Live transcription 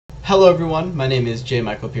Hello everyone, my name is J.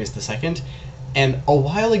 Michael Pierce II, and a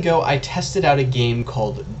while ago I tested out a game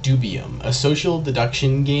called Dubium, a social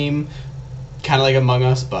deduction game, kind of like Among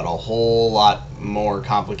Us, but a whole lot more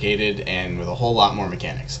complicated and with a whole lot more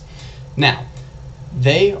mechanics. Now,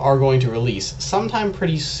 they are going to release sometime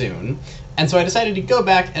pretty soon, and so I decided to go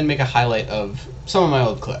back and make a highlight of some of my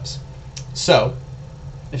old clips. So,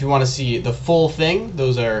 if you want to see the full thing,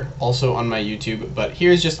 those are also on my YouTube, but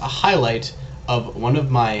here's just a highlight of one of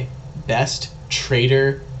my best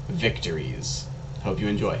Traitor victories. Hope you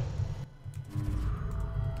enjoy.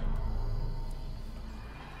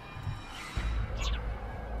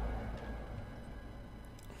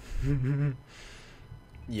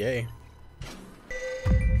 Yay.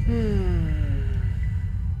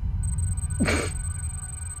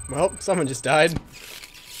 Well, someone just died.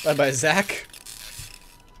 Bye-bye, Zach.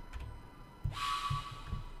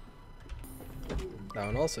 That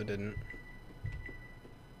one also didn't.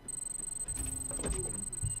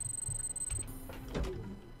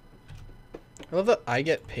 I love that I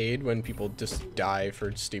get paid when people just die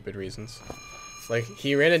for stupid reasons. It's like,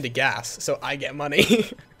 he ran into gas, so I get money.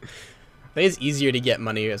 I think it's easier to get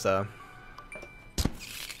money as a...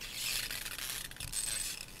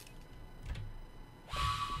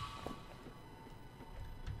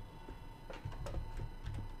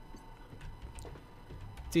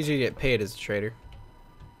 It's easier to get paid as a trader.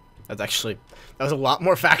 That was a lot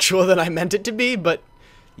more factual than I meant it to be, but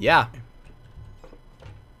yeah.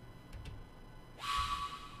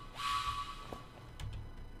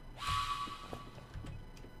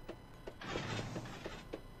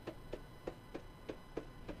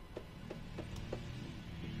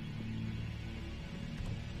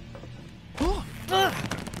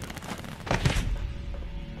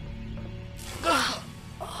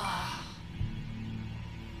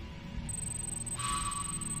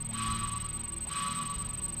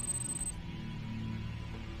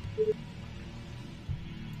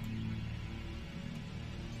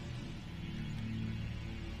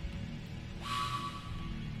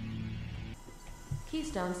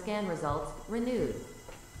 Keystone scan results renewed.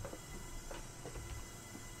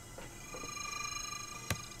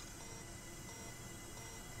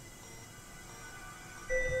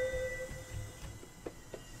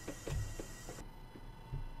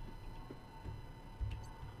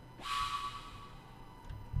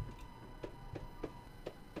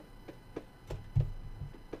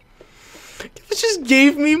 It just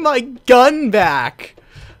gave me my gun back.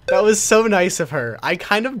 That was so nice of her. I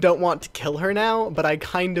kind of don't want to kill her now, but I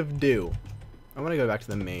kind of do. I want to go back to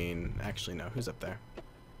the main. Actually, no. Who's up there?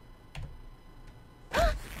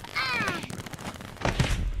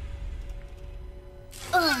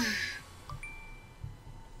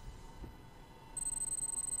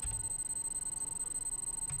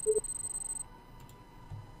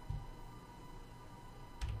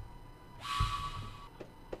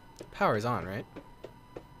 Power is on, right?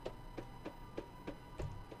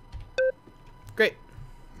 Great.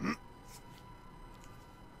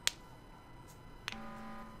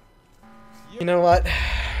 You know what?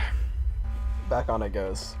 Back on it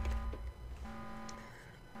goes.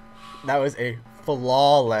 That was a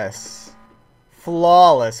flawless.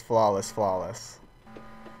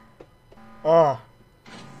 Ugh.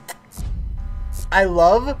 I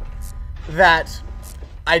love that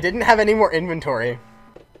I didn't have any more inventory.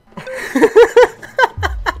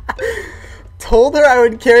 Told her I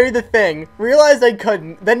would carry the thing, realized I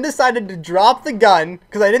couldn't, then decided to drop the gun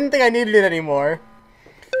because I didn't think I needed it anymore.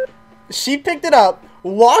 She picked it up,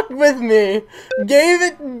 walked with me, gave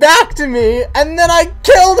it back to me, and then I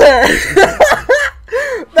killed her!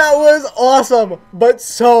 That was awesome, but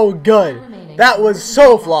so good. That was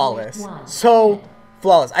so flawless. So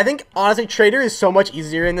flawless. I think, honestly, Traitor is so much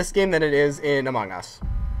easier in this game than it is in Among Us.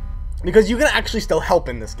 Because you can actually still help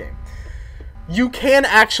in this game. You can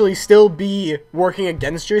actually still be working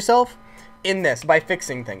against yourself in this by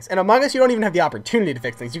fixing things. And Among Us, you don't even have the opportunity to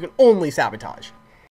fix things. You can only sabotage.